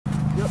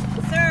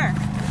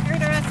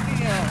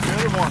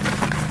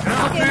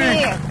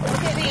Okay,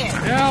 look at me.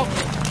 Yep.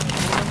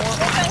 Put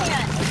my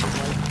hand.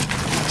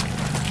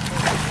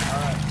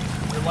 Alright.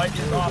 Your light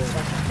is off.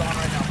 It's on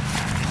right now.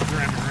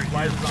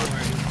 Light is on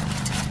right now.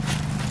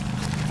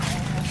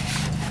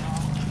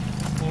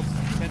 Hold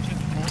tension.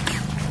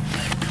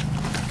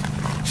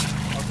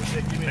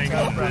 Give me a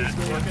call, Brad.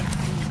 Working?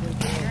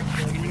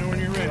 Let me know when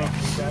you're ready.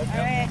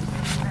 Alright.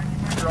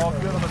 You're all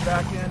good on the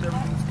back end.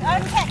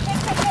 Everything's good.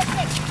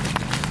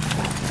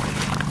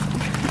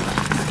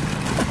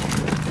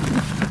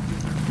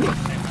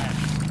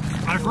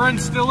 Okay, My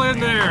friend's still in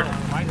there.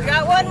 we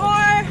got one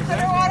more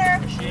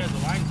underwater. She has the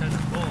line set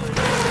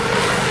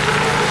full.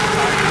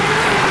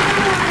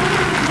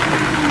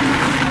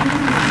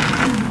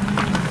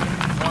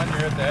 One,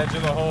 you're at the edge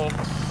of the hole.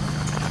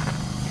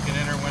 You can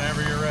enter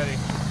whenever you're ready.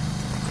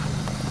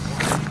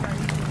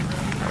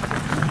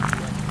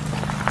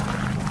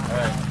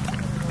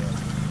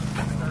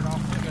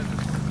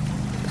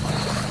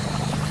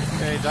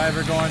 Okay,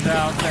 diver going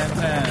down,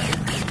 10-10.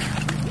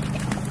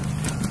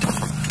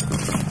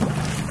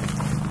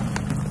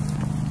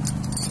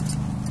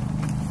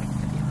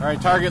 All right,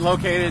 target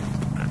located.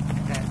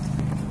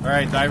 All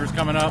right, diver's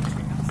coming up.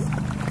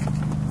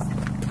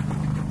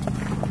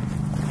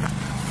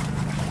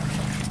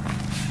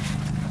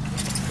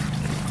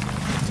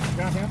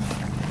 Got him?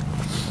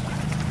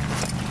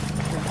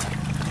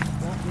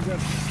 We got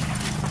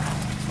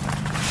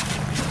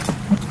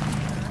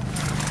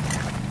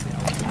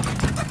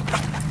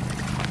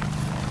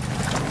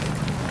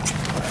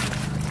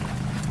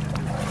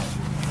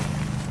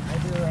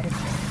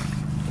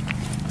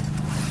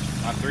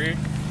On 3?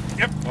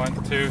 Yep.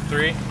 1, 2,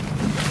 3.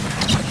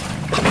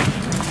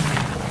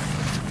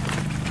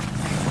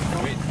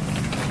 Wait.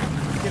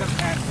 get up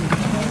past you.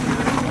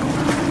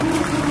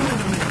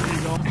 There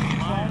you go.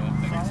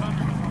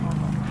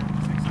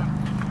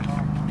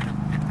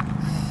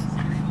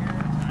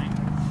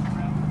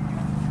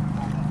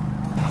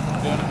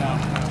 Doing it now.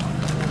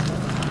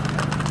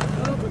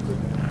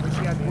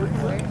 She had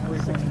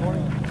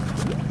 4620.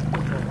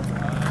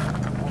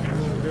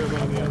 Good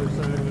on the other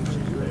side when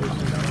she's ready.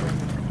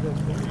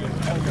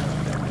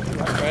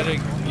 Try to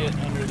get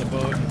under the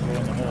boat and go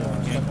in the hole.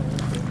 Yeah.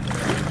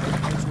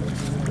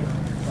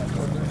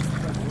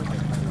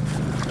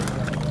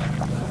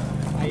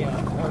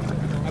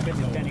 I've been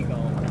to Senegal.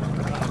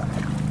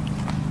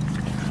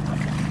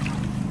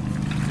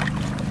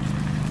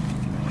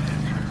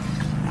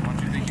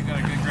 Once you think you got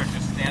a good grip,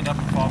 just stand up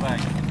and fall back.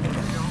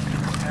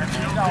 There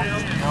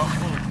you go.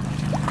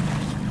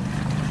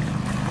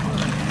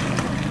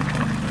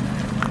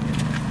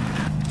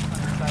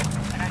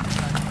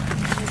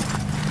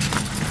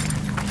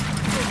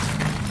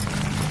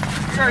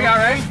 Sure, you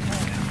alright?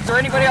 Is there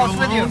anybody else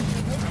with you?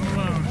 I'm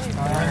alone.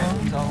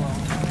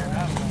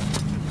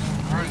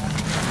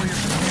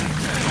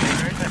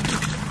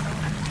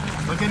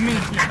 Look at me.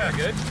 Yeah,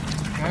 good.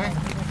 Okay?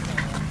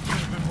 Should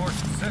have been more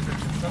specific.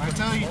 I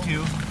tell you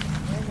to.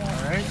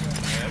 Alright?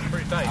 Yeah, it's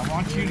pretty tight. I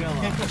want you to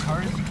kick as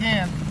hard as you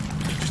can.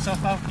 Get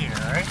yourself out here,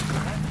 alright?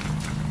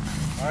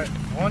 Alright,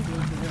 1, 2, 3.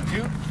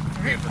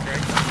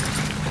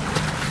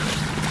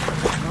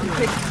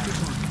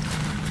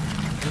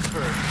 This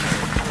first.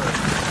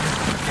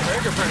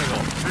 Fingerprint it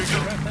all.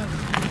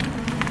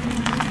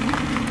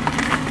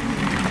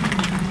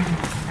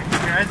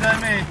 Your eyes on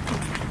me.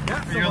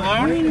 Yeah. Are you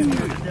alone?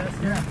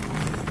 Yeah.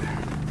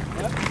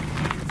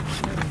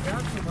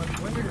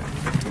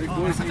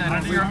 I'll put that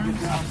under your arm.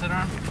 Opposite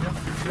arm.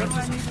 What do I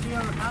need to be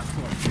on the top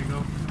for? There you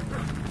go.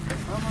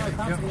 I'm on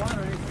top of the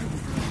water.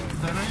 Put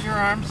that under your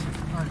arms.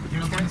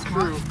 You can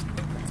screw.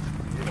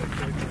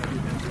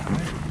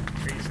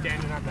 Are you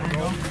standing on the There you go.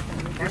 rope?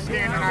 You're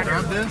standing on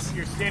Grab your, this.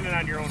 you're standing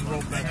on your own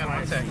rope. That's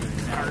why it's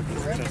hard.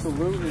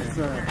 Absolutely,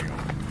 sir.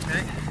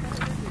 Okay.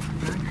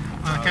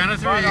 On the count of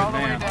 3. All the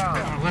way down.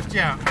 I'll lift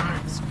you out. 1,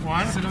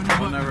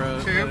 I'll never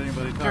let 2,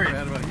 anybody talk 3.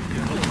 bad about you.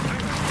 There you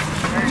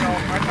go.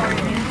 That's all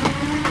you need.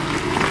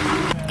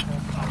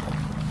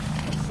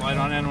 Slide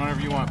on in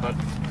whenever you want, bud.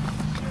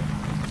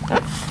 I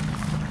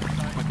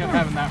kept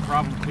having that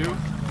problem too,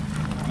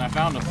 and I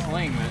found a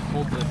sling that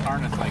holds the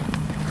harness like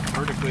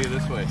vertically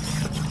this way.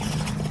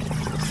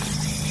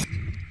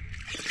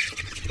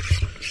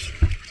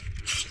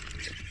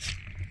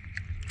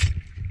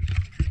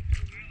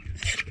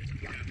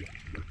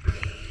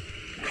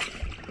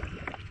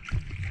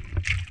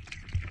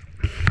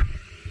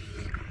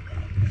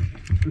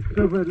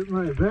 Discovered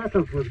my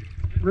backup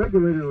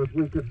regulator was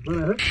leaking, but I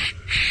heard.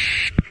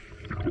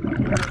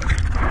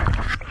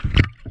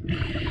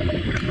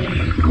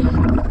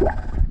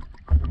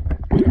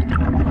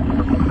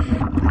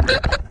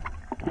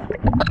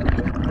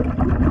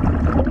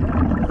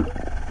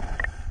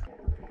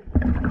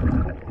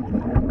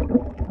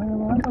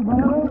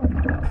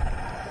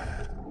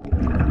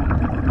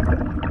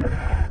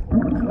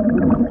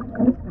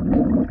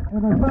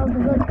 And I found the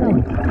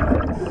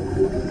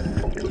victim.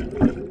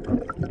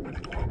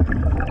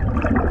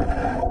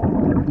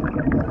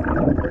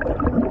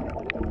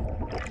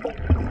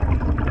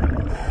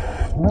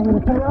 Want me to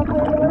come up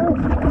there, Larry?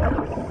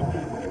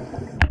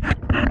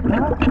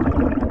 Huh?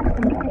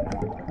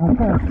 Okay.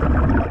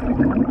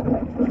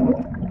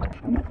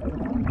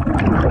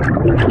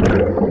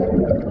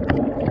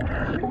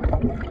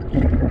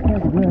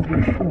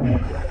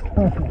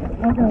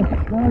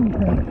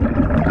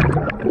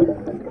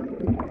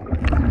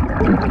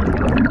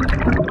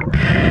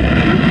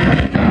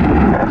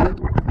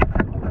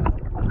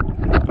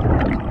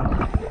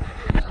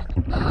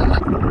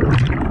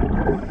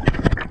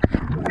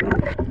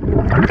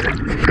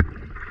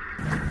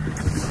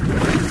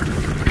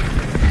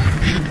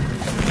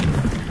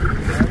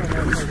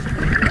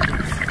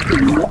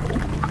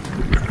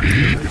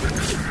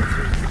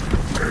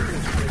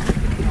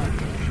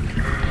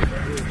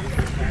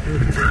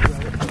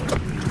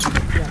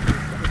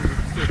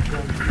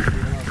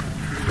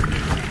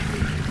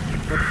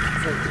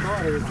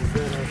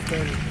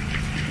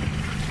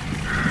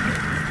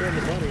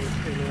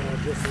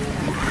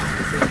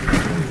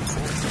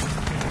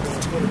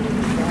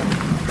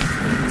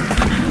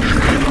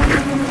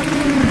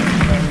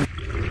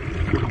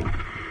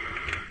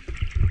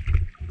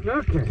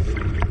 Okay,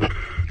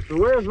 so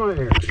where's my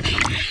air?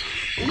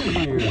 Where's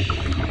my air?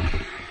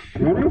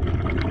 Ready?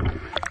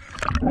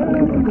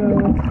 There we go.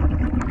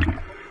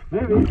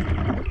 Maybe.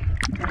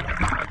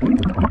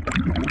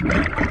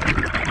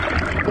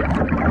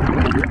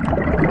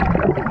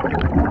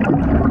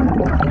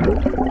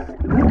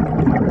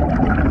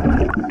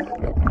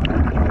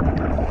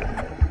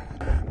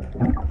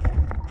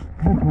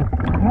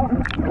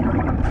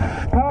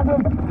 Found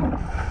him.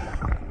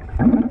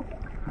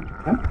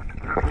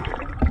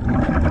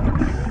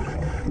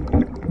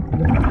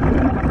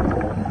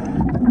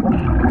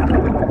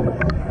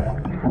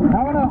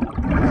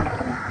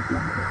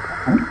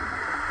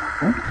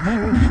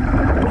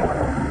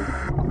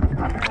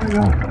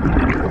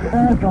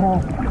 There's the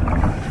hole.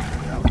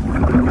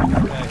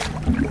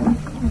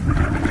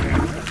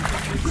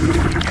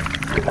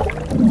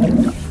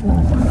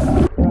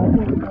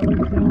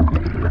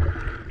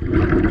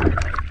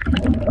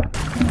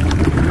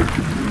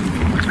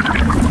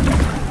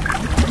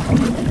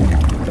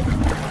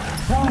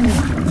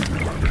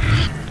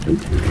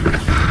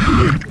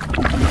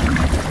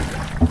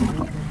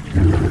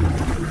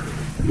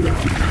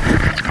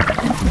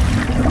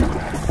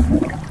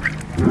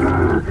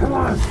 Come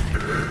on.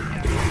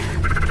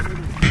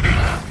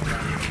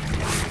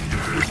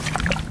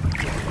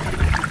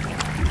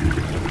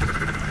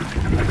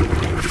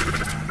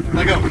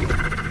 Let go.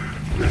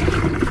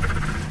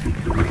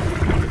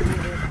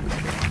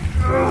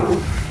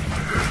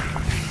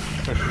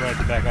 Push right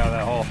to back out of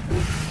that hole.